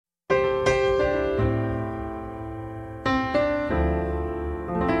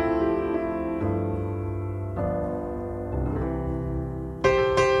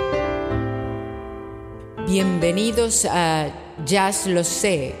Bienvenidos a Jazz Lo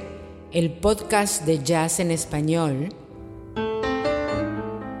Sé, el podcast de jazz en español,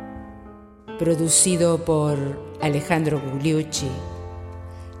 producido por Alejandro Gugliucci.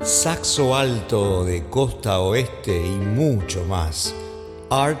 Saxo alto de costa oeste y mucho más.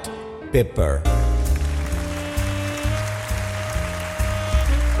 Art Pepper.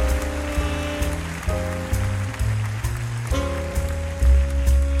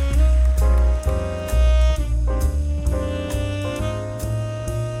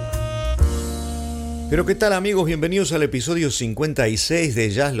 Pero ¿qué tal, amigos? Bienvenidos al episodio 56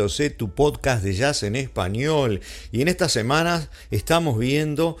 de Jazz Lo Sé, tu podcast de jazz en español. Y en estas semanas estamos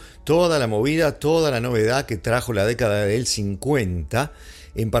viendo toda la movida, toda la novedad que trajo la década del 50,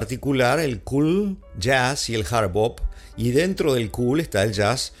 en particular el cool jazz y el hard bop. Y dentro del cool está el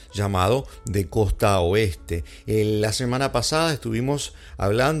jazz llamado de costa oeste. La semana pasada estuvimos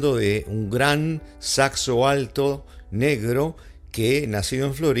hablando de un gran saxo alto negro que, nacido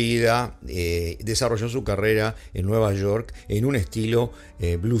en Florida, desarrolló su carrera en Nueva York en un estilo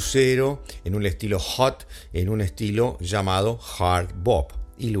bluesero, en un estilo hot, en un estilo llamado hard bop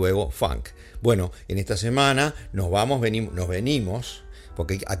y luego funk. Bueno, en esta semana nos venimos,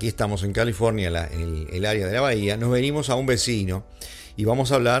 porque aquí estamos en California, en el área de la bahía, nos venimos a un vecino y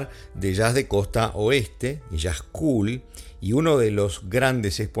vamos a hablar de jazz de costa oeste y jazz cool, y uno de los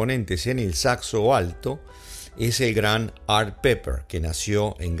grandes exponentes en el saxo alto es el gran Art Pepper, que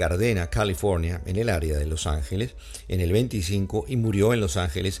nació en Gardena, California, en el área de Los Ángeles, en el 25 y murió en Los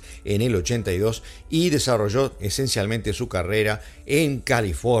Ángeles en el 82 y desarrolló esencialmente su carrera en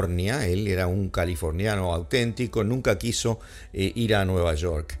California. Él era un californiano auténtico, nunca quiso ir a Nueva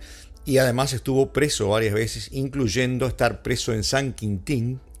York. Y además estuvo preso varias veces, incluyendo estar preso en San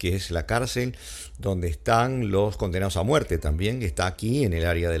Quintín, que es la cárcel donde están los condenados a muerte también, que está aquí en el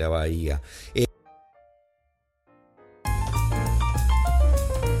área de la bahía.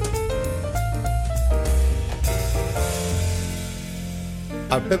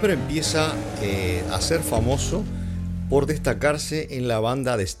 Art Pepper empieza a ser famoso por destacarse en la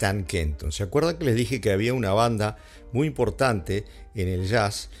banda de Stan Kenton. ¿Se acuerdan que les dije que había una banda muy importante en el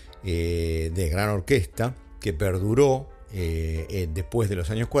jazz de gran orquesta que perduró después de los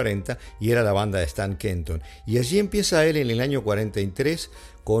años 40 y era la banda de Stan Kenton? Y allí empieza él en el año 43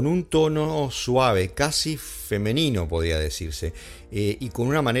 con un tono suave, casi femenino podría decirse, y con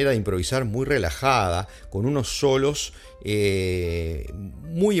una manera de improvisar muy relajada, con unos solos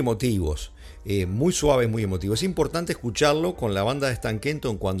muy emotivos, muy suaves, muy emotivos. Es importante escucharlo con la banda de Stan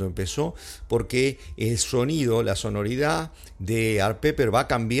Kenton cuando empezó, porque el sonido, la sonoridad de Art Pepper va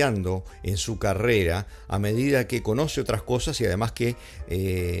cambiando en su carrera a medida que conoce otras cosas y además que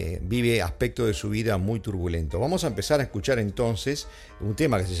vive aspectos de su vida muy turbulentos. Vamos a empezar a escuchar entonces un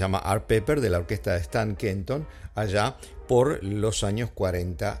tema que se llama Art Pepper, de la orquesta de Stan Kenton, allá por los años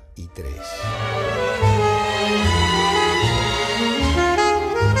 43.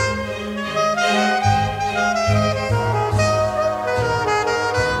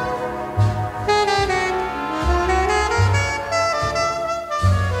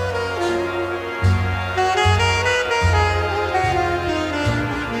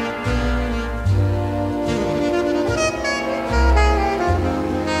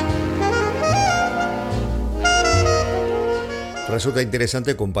 Resulta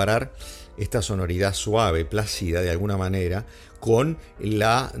interesante comparar esta sonoridad suave, plácida de alguna manera, con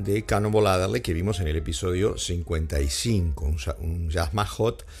la de Cannonball Adderley que vimos en el episodio 55, un jazz más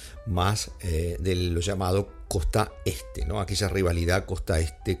hot, más de lo llamado costa este, ¿no? Aquella rivalidad costa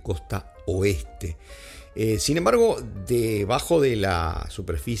este, costa oeste. Sin embargo, debajo de la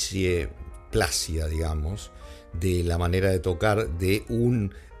superficie plácida, digamos, de la manera de tocar de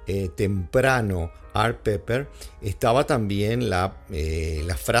un temprano Art Pepper, estaba también las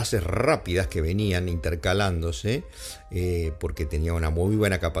frases rápidas que venían intercalándose, porque tenía una muy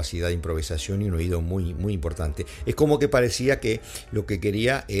buena capacidad de improvisación y un oído muy, muy importante. Es como que parecía que lo que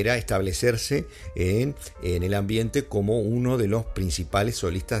quería era establecerse en el ambiente como uno de los principales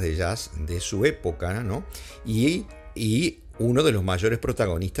solistas de jazz de su época, ¿no? Y uno de los mayores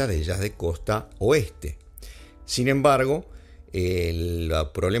protagonistas del jazz de costa oeste. Sin embargo, los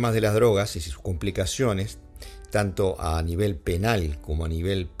problemas de las drogas y sus complicaciones, tanto a nivel penal como a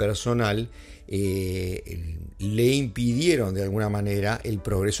nivel personal, le impidieron de alguna manera el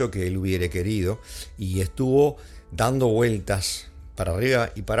progreso que él hubiera querido, y estuvo dando vueltas para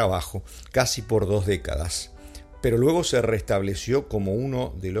arriba y para abajo casi por 2 décadas. Pero luego se restableció como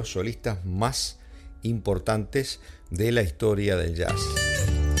uno de los solistas más importantes de la historia del jazz.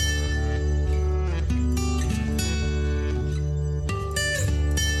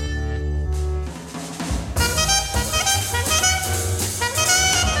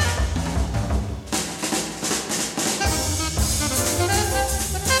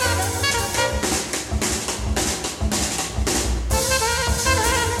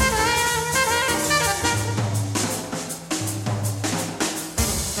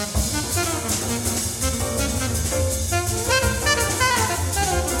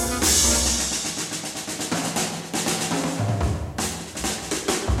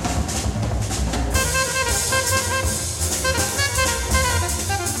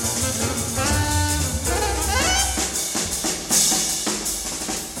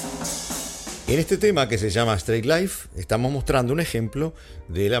 En este tema que se llama Straight Life, estamos mostrando un ejemplo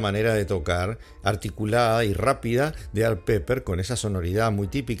de la manera de tocar articulada y rápida de Art Pepper, con esa sonoridad muy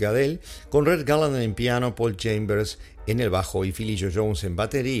típica de él, con Red Garland en piano, Paul Chambers en el bajo y Philly Joe Jones en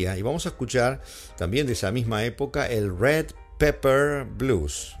batería. Y vamos a escuchar también de esa misma época el Red Pepper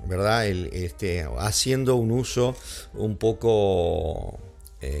Blues, ¿verdad? Haciendo un uso un poco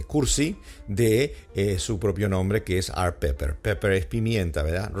cursi de su propio nombre, que es Art Pepper. Pepper es pimienta,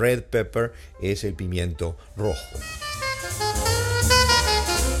 ¿verdad? Red Pepper es el pimiento rojo.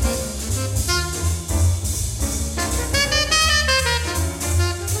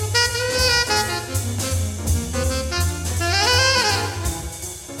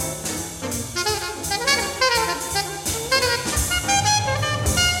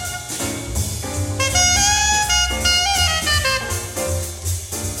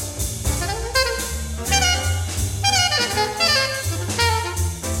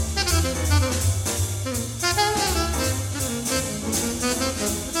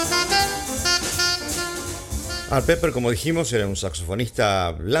 Art Pepper, como dijimos, era un saxofonista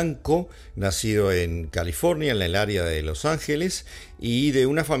blanco, nacido en California, en el área de Los Ángeles, y de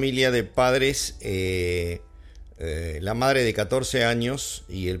una familia de padres, la madre de 14 años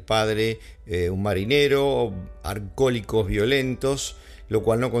y el padre un marinero, alcohólicos violentos, lo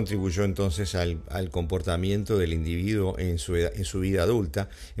cual no contribuyó entonces al comportamiento del individuo en su vida adulta.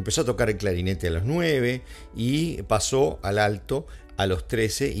 Empezó a tocar el clarinete a los 9 y pasó al alto a los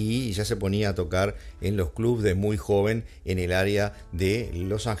 13 y ya se ponía a tocar en los clubs de muy joven en el área de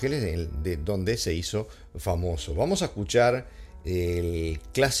Los Ángeles, de donde se hizo famoso. Vamos a escuchar el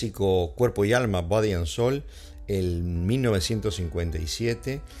clásico Cuerpo y Alma, Body and Soul, en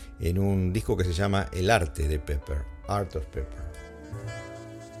 1957, en un disco que se llama El Arte de Pepper, Art of Pepper.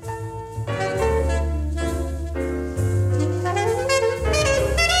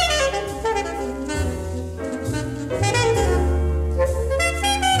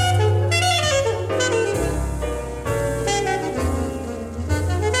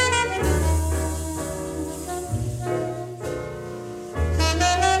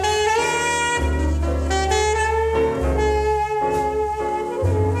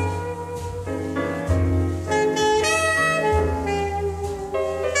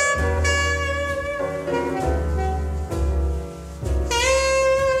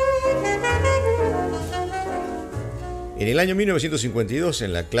 En el año 1952,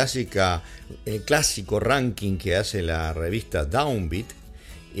 en el clásico ranking que hace la revista Downbeat,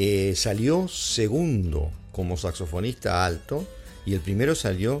 salió segundo como saxofonista alto y el primero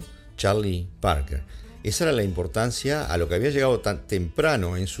salió Charlie Parker. Esa era la importancia a lo que había llegado tan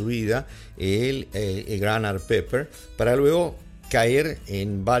temprano en su vida el gran Art Pepper, para luego caer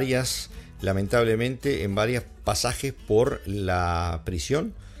lamentablemente, en varios pasajes por la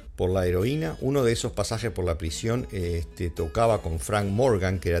prisión, por la heroína. Uno de esos pasajes por la prisión tocaba con Frank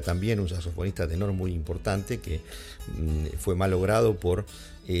Morgan, que era también un saxofonista tenor muy importante, que fue malogrado por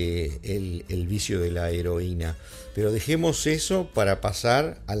el vicio de la heroína. Pero dejemos eso para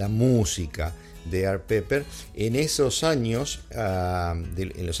pasar a la música de Art Pepper. En esos años,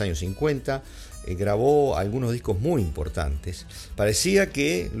 en los años 50, grabó algunos discos muy importantes. Parecía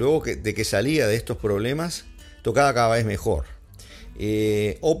que luego de que salía de estos problemas, tocaba cada vez mejor.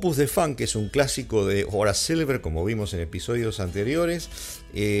 Opus de Funk, que es un clásico de Horace Silver, como vimos en episodios anteriores,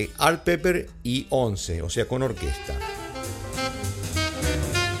 Art Pepper y 11, o sea, con orquesta.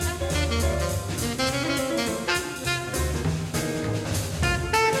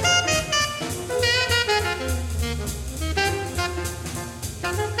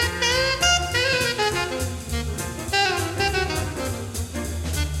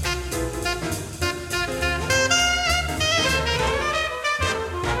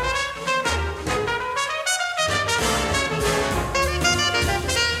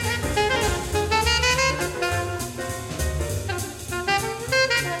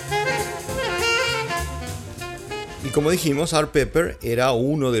 Como dijimos, Art Pepper era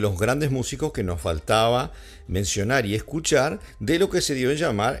uno de los grandes músicos que nos faltaba mencionar y escuchar de lo que se dio en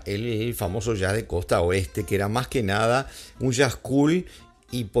llamar el famoso jazz de costa oeste, que era más que nada un jazz cool,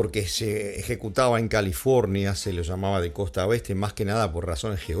 y porque se ejecutaba en California se lo llamaba de costa oeste, más que nada por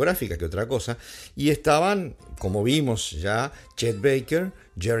razones geográficas que otra cosa. Y estaban, como vimos ya, Chet Baker,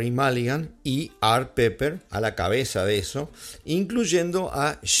 Jerry Mulligan y Art Pepper a la cabeza de eso, incluyendo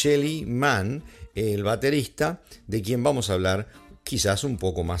a Shelly Manne, el baterista, de quien vamos a hablar quizás un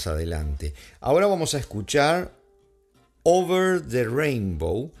poco más adelante. Ahora vamos a escuchar Over the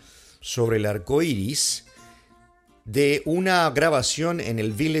Rainbow, sobre el arco iris, de una grabación en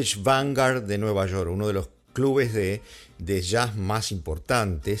el Village Vanguard de Nueva York, uno de los clubes de jazz más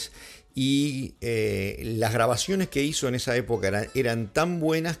importantes, y las grabaciones que hizo en esa época eran tan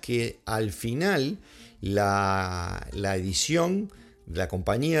buenas que al final la edición, la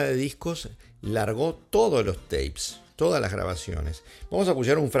compañía de discos, largó todos los tapes, todas las grabaciones. Vamos a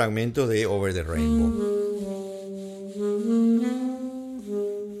escuchar un fragmento de Over the Rainbow.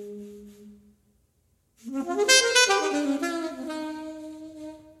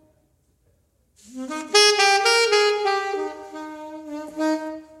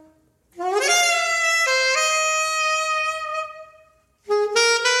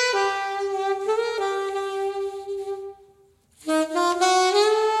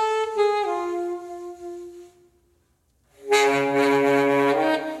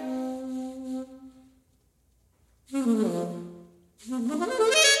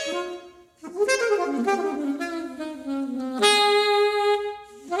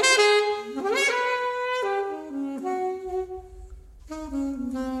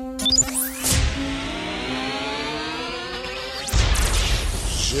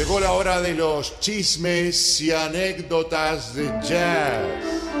 Llegó la hora de los chismes y anécdotas de jazz.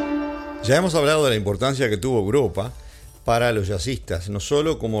 Ya hemos hablado de la importancia que tuvo Europa para los jazzistas, no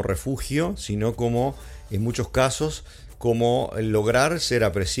solo como refugio, sino como, en muchos casos, como lograr ser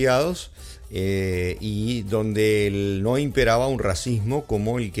apreciados y donde no imperaba un racismo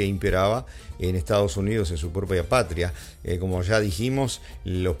como el que imperaba en Estados Unidos, en su propia patria. Como ya dijimos,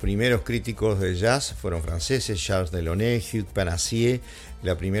 los primeros críticos de jazz fueron franceses, Charles Delaunay, Hugh Panassier.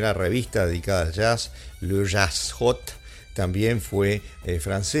 La primera revista dedicada al jazz, Le Jazz Hot, también fue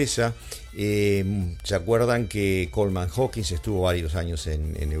francesa. ¿Se acuerdan que Coleman Hawkins estuvo varios años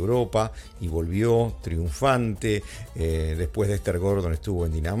en Europa y volvió triunfante? Después de Esther Gordon estuvo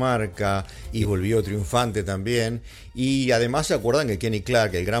en Dinamarca y volvió triunfante también. Y además se acuerdan que Kenny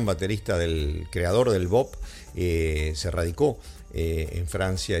Clarke, el gran baterista del creador del bop, se radicó en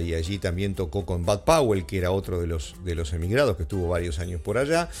Francia y allí también tocó con Bud Powell, que era otro de los emigrados que estuvo varios años por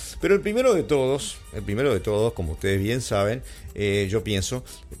allá. Pero el primero de todos, como ustedes bien saben, yo pienso,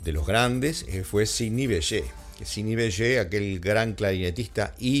 de los grandes, fue Sidney Bechet. Sidney Bechet, aquel gran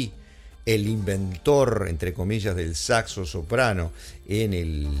clarinetista y el inventor, entre comillas, del saxo soprano en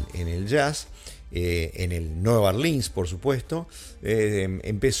el jazz, en el Nueva Orleans, por supuesto.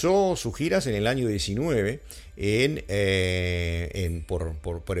 Empezó sus giras en el año 19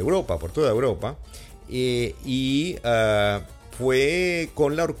 por Europa, por toda Europa, y fue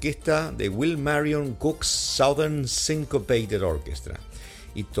con la orquesta de Will Marion Cook's Southern Syncopated Orchestra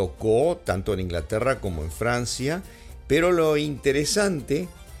y tocó tanto en Inglaterra como en Francia. Pero lo interesante,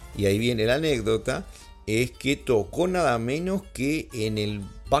 y ahí viene la anécdota, es que tocó nada menos que en el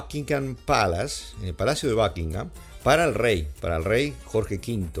Buckingham Palace, en el Palacio de Buckingham, para el rey Jorge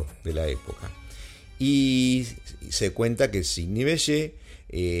V de la época. Y se cuenta que Sidney Bechet,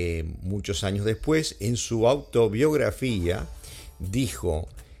 muchos años después, en su autobiografía, dijo: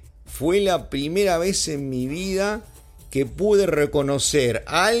 fue la primera vez en mi vida que pude reconocer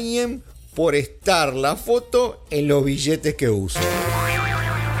a alguien por estar la foto en los billetes que uso.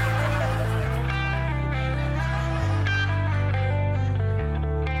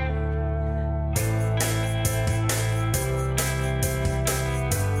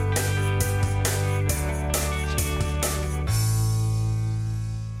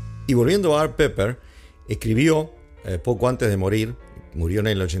 Y volviendo a Art Pepper, escribió poco antes de morir, murió en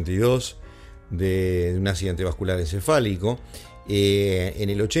el 82 de un accidente vascular encefálico. En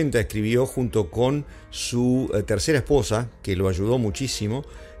el 80 escribió junto con su tercera esposa, que lo ayudó muchísimo,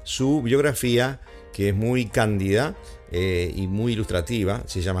 su biografía, que es muy cándida y muy ilustrativa.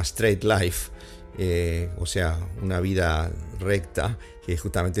 Se llama Straight Life, o sea, una vida recta, que es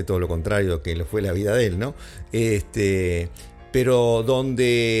justamente todo lo contrario que lo fue la vida de él, ¿no? Pero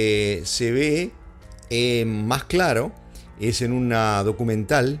donde se ve más claro es en una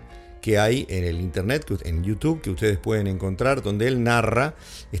documental que hay en el internet, en YouTube, que ustedes pueden encontrar, donde él narra,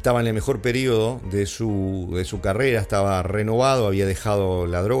 estaba en el mejor periodo de su carrera, estaba renovado, había dejado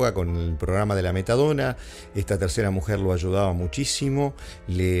la droga con el programa de la metadona, esta tercera mujer lo ayudaba muchísimo,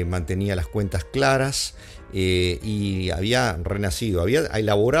 le mantenía las cuentas claras, y había renacido, había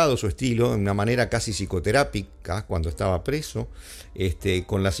elaborado su estilo de una manera casi psicoterápica cuando estaba preso,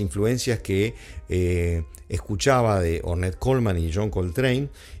 con las influencias que escuchaba de Ornette Coleman y John Coltrane,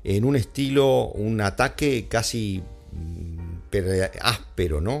 en un estilo, un ataque casi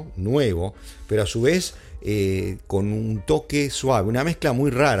áspero, ¿no? Nuevo, pero a su vez con un toque suave, una mezcla muy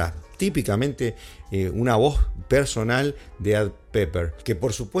rara, típicamente una voz personal de Art Pepper, que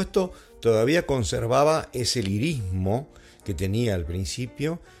por supuesto todavía conservaba ese lirismo que tenía al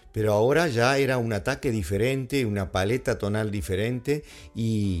principio, pero ahora ya era un ataque diferente, una paleta tonal diferente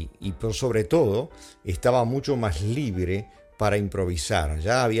y por sobre todo estaba mucho más libre para improvisar.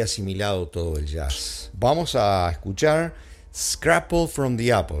 Ya había asimilado todo el jazz. Vamos a escuchar Scrapple from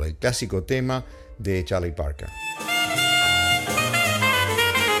the Apple, el clásico tema de Charlie Parker.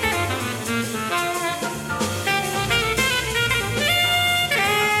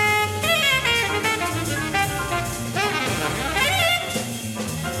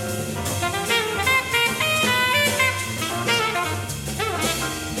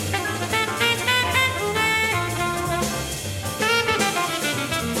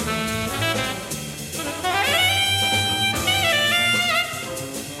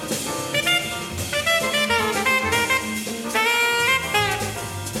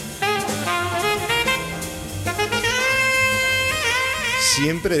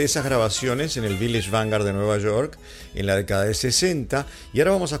 Siempre de esas grabaciones en el Village Vanguard de Nueva York en la década de 60, y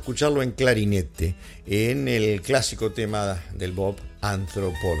ahora vamos a escucharlo en clarinete en el clásico tema del bop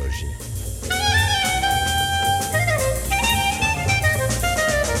Anthropology.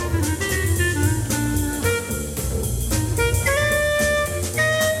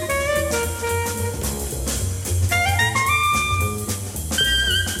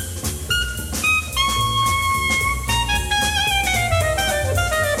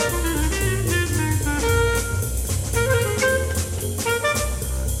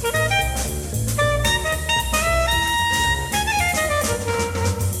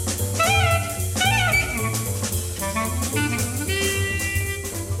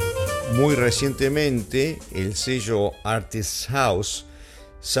 Muy recientemente, el sello Artist House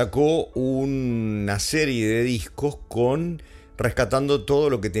sacó una serie de discos rescatando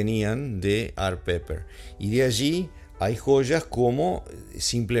todo lo que tenían de Art Pepper. Y de allí hay joyas como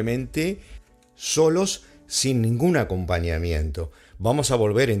simplemente solos sin ningún acompañamiento. Vamos a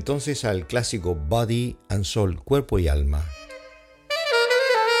volver entonces al clásico Body and Soul, cuerpo y alma.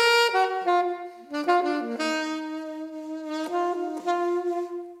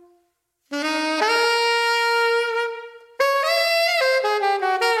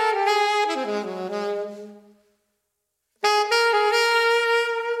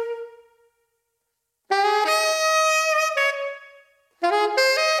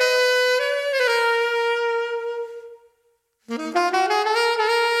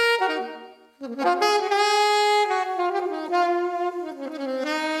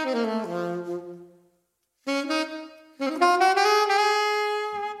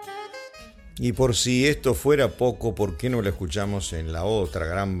 Y por si esto fuera poco, ¿por qué no lo escuchamos en la otra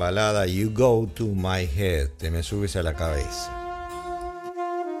gran balada You Go to My Head? Te me subes a la cabeza.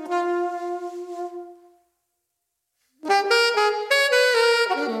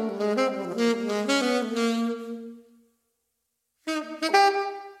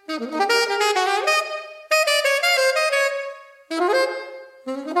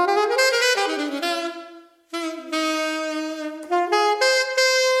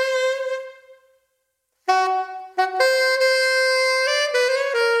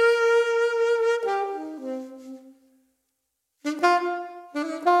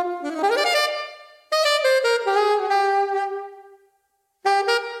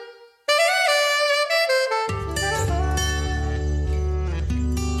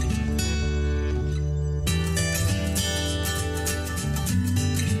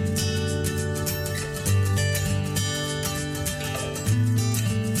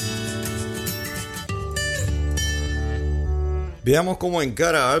 Veamos cómo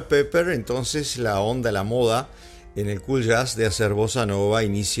encara Art Pepper entonces la onda, la moda en el cool jazz de hacer bossa nova,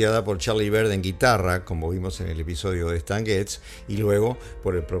 iniciada por Charlie Bird en guitarra, como vimos en el episodio de Stan Getz, y luego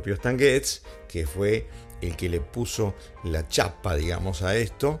por el propio Stan Getz, que fue el que le puso la chapa, digamos, a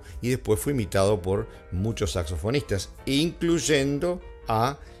esto, y después fue imitado por muchos saxofonistas, incluyendo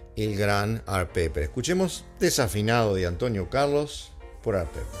a el gran Art Pepper. Escuchemos Desafinado de Antonio Carlos por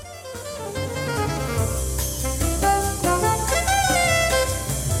Art Pepper.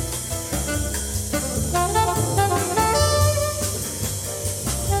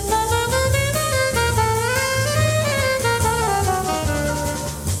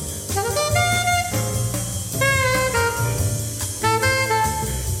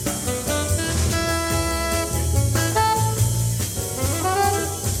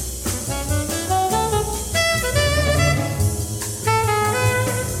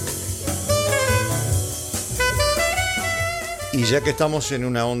 Y ya que estamos en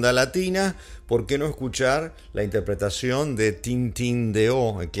una onda latina, ¿por qué no escuchar la interpretación de Tin Tin de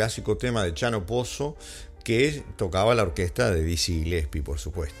O, el clásico tema de Chano Pozo, que tocaba la orquesta de Dizzy Gillespie, por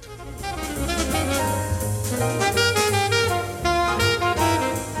supuesto?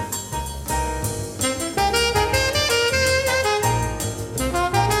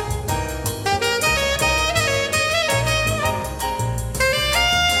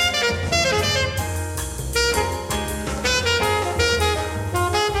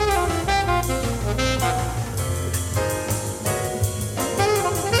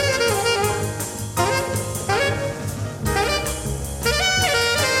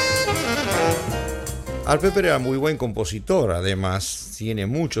 Art Pepper era muy buen compositor, además tiene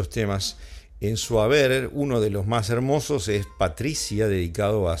muchos temas en su haber. Uno de los más hermosos es Patricia,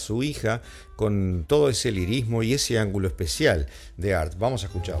 dedicado a su hija, con todo ese lirismo y ese ángulo especial de Art. Vamos a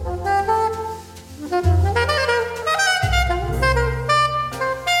escucharlo.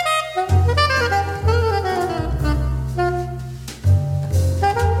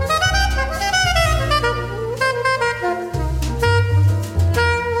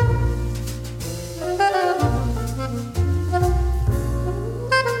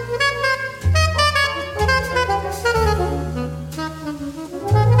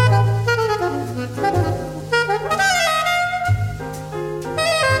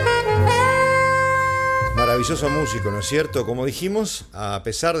 Maravilloso músico, ¿no es cierto? Como dijimos, a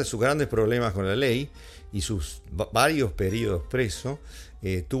pesar de sus grandes problemas con la ley y sus varios periodos preso,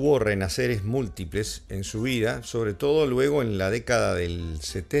 tuvo renaceres múltiples en su vida, sobre todo luego en la década del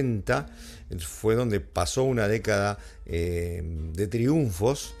 70, fue donde pasó una década de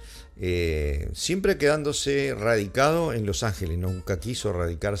triunfos, siempre quedándose radicado en Los Ángeles, nunca quiso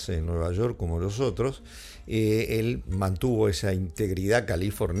radicarse en Nueva York como los otros. Él mantuvo esa integridad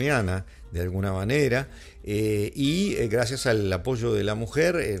californiana de alguna manera, y gracias al apoyo de la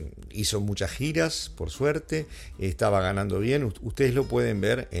mujer hizo muchas giras, por suerte, estaba ganando bien. Ustedes lo pueden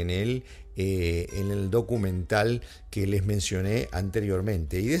ver en el documental que les mencioné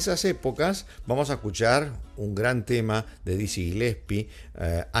anteriormente. Y de esas épocas vamos a escuchar un gran tema de Dizzy Gillespie,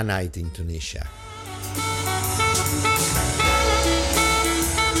 A Night in Tunisia.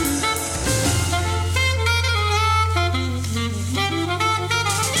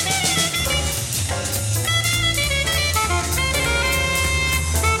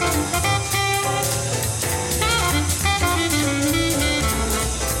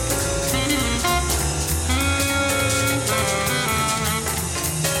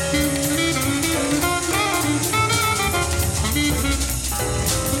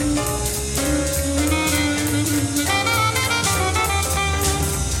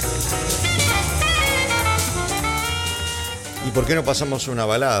 ¿Y por qué no pasamos una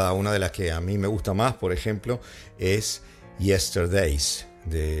balada? Una de las que a mí me gusta más, por ejemplo, es Yesterdays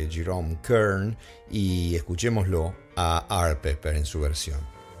de Jerome Kern, y escuchémoslo a Art Pepper en su versión.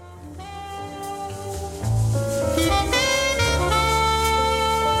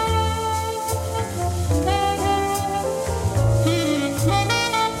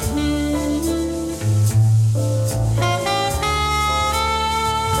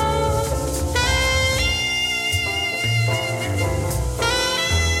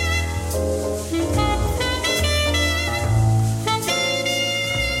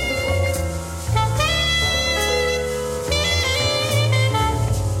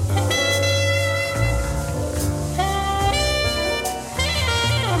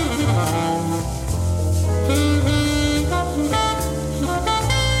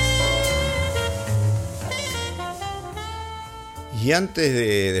 Y antes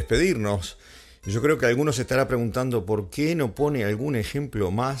de despedirnos, yo creo que algunos se estará preguntando por qué no pone algún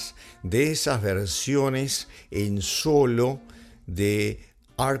ejemplo más de esas versiones en solo de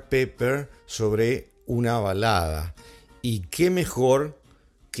Art Pepper sobre una balada. Y qué mejor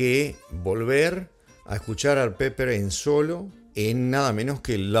que volver a escuchar a Art Pepper en solo en nada menos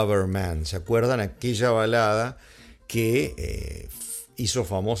que Lover Man. ¿Se acuerdan aquella balada que hizo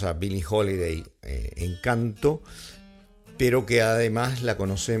famosa a Billie Holiday en canto, pero que además la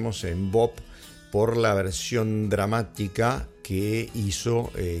conocemos en Bop por la versión dramática que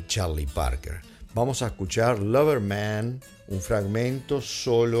hizo Charlie Parker? Vamos a escuchar Lover Man, un fragmento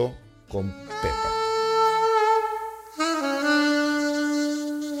solo con Pepper.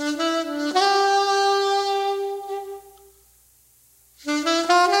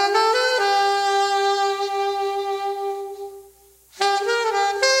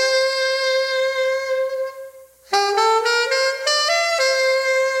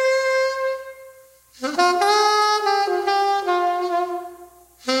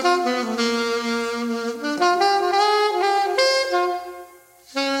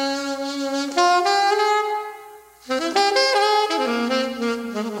 Thank you.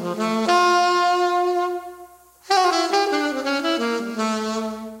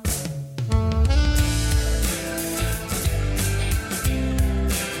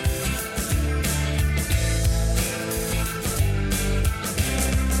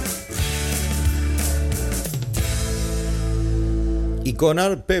 con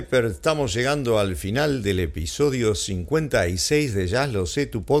Art Pepper estamos llegando al final del episodio 56 de Jazz Lo Sé,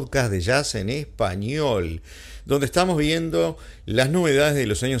 tu podcast de jazz en español, donde estamos viendo las novedades de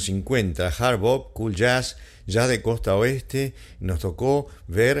los años 50, hard bop, cool jazz, jazz de costa oeste. Nos tocó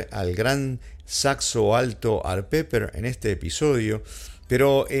ver al gran saxo alto Art Pepper en este episodio,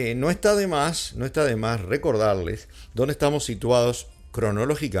 pero no está de más recordarles dónde estamos situados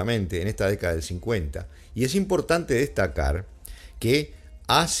cronológicamente en esta década del 50. Y es importante destacar que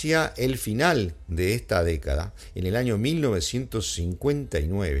hacia el final de esta década, en el año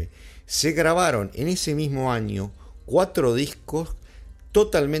 1959, se grabaron en ese mismo año 4 discos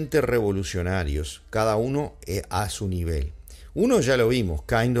totalmente revolucionarios, cada uno a su nivel. Uno ya lo vimos,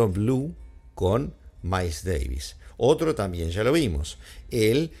 Kind of Blue, con Miles Davis. Otro también ya lo vimos,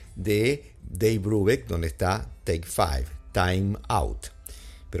 el de Dave Brubeck, donde está Take 5, Time Out.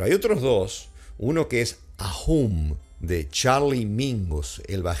 Pero hay otros dos, uno que es A Hum, de Charlie Mingus,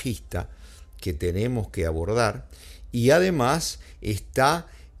 el bajista, que tenemos que abordar, y además está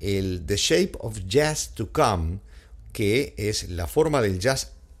el The Shape of Jazz to Come, que es la forma del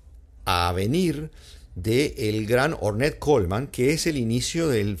jazz a venir de el gran Ornette Coleman, que es el inicio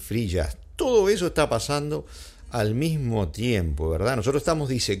del free jazz. Todo eso está pasando al mismo tiempo, ¿verdad? Nosotros estamos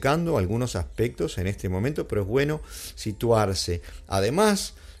disecando algunos aspectos en este momento, pero es bueno situarse.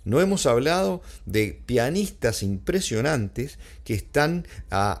 Además, no hemos hablado de pianistas impresionantes que están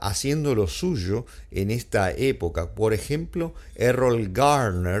haciendo lo suyo en esta época. Por ejemplo, Errol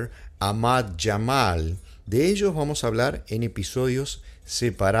Garner, Ahmad Jamal. De ellos vamos a hablar en episodios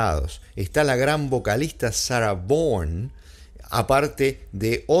separados. Está la gran vocalista Sarah Vaughan, aparte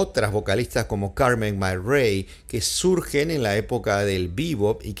de otras vocalistas como Carmen McRae, que surgen en la época del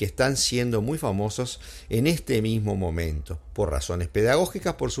bebop y que están siendo muy famosos en este mismo momento. Por razones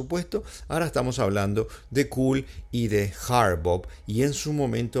pedagógicas, por supuesto, ahora estamos hablando de cool y de hard bop, y en su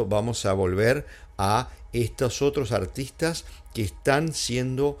momento vamos a volver a estos otros artistas que están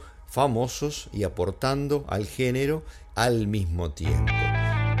siendo famosos y aportando al género al mismo tiempo.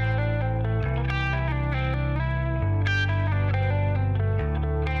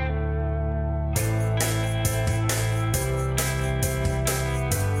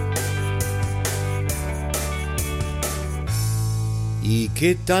 ¿Y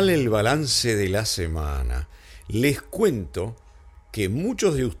qué tal el balance de la semana? Les cuento que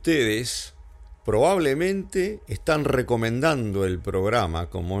muchos de ustedes probablemente están recomendando el programa,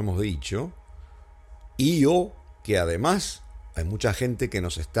 como hemos dicho, y o que además hay mucha gente que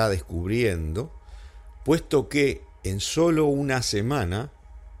nos está descubriendo, puesto que en solo una semana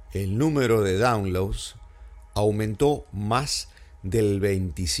el número de downloads aumentó más del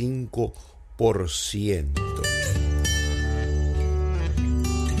 25%.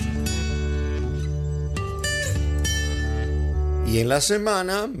 Y en la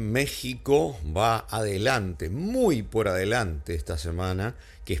semana, México va adelante, muy por adelante esta semana,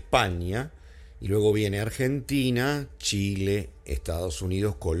 que España, y luego viene Argentina, Chile, Estados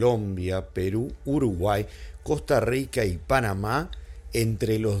Unidos, Colombia, Perú, Uruguay, Costa Rica y Panamá,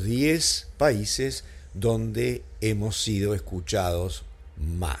 entre los 10 países donde hemos sido escuchados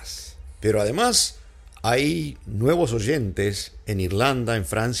más. Pero además hay nuevos oyentes en Irlanda, en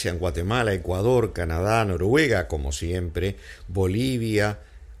Francia, en Guatemala, Ecuador, Canadá, Noruega, como siempre, Bolivia,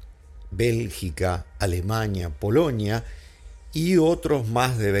 Bélgica, Alemania, Polonia y otros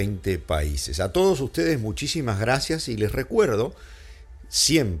más de 20 países. A todos ustedes muchísimas gracias y les recuerdo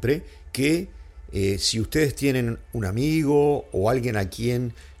siempre que si ustedes tienen un amigo o alguien a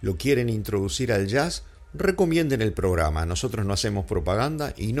quien lo quieren introducir al jazz, recomienden el programa. Nosotros no hacemos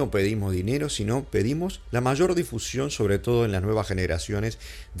propaganda y no pedimos dinero, sino pedimos la mayor difusión, sobre todo en las nuevas generaciones,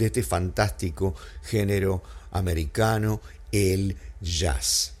 de este fantástico género americano, el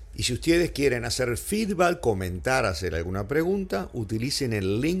jazz. Y si ustedes quieren hacer feedback, comentar, hacer alguna pregunta, utilicen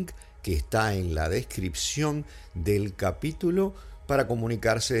el link que está en la descripción del capítulo para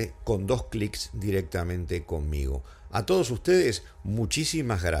comunicarse con 2 clics directamente conmigo. A todos ustedes,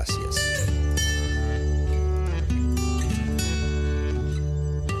 muchísimas gracias.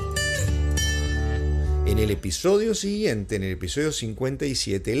 En el episodio siguiente, en el episodio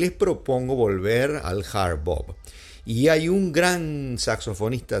 57, les propongo volver al hard bop. Y hay un gran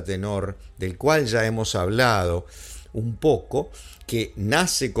saxofonista tenor, del cual ya hemos hablado un poco, que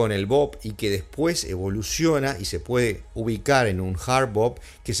nace con el bop y que después evoluciona y se puede ubicar en un hard bop,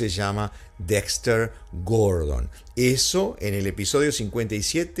 que se llama Dexter Gordon. Eso en el episodio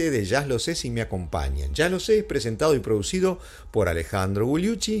 57 de Jazz Lo Sé si me acompañan. Jazz Lo Sé es presentado y producido por Alejandro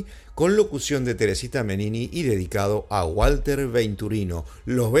Gugliucci, con locución de Teresita Menini y dedicado a Walter Venturino.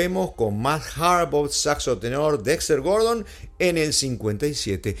 Los vemos con más hardbop saxo tenor Dexter Gordon en el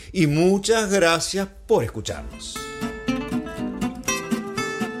 57. Y muchas gracias por escucharnos.